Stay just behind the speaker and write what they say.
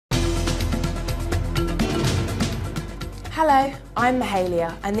Hello, I'm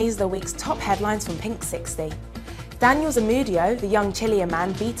Mahalia, and these are the week's top headlines from Pinksixty. Daniel Zamudio, the young Chilean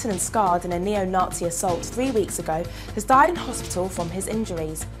man beaten and scarred in a neo-Nazi assault 3 weeks ago, has died in hospital from his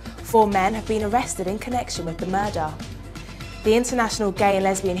injuries. 4 men have been arrested in connection with the murder. The International Gay and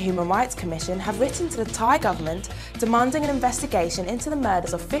Lesbian Human Rights Commission have written to the Thai government demanding an investigation into the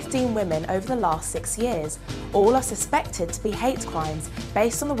murders of 15 women over the last 6 years. All are suspected to be hate crimes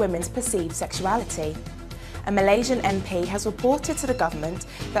based on the women's perceived sexuality. A Malaysian MP has reported to the government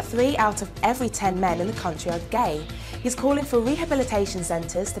that 3 out of every 10 men in the country are gay. He's calling for rehabilitation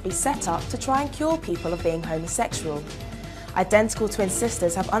centres to be set up to try and cure people of being homosexual. Identical twin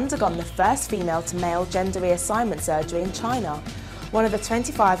sisters have undergone the first female-to-male gender reassignment surgery in China. One of the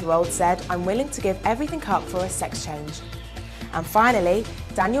 25-year-olds said, "I'm willing to give everything up for a sex change." And finally,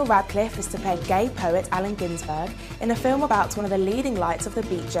 Daniel Radcliffe is to play gay poet Allen Ginsberg in a film about one of the leading lights of the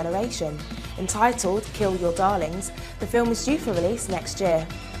Beat generation. Entitled Kill Your Darlings, the film is due for release next year.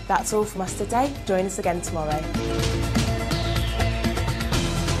 That's all from us today. Join us again tomorrow.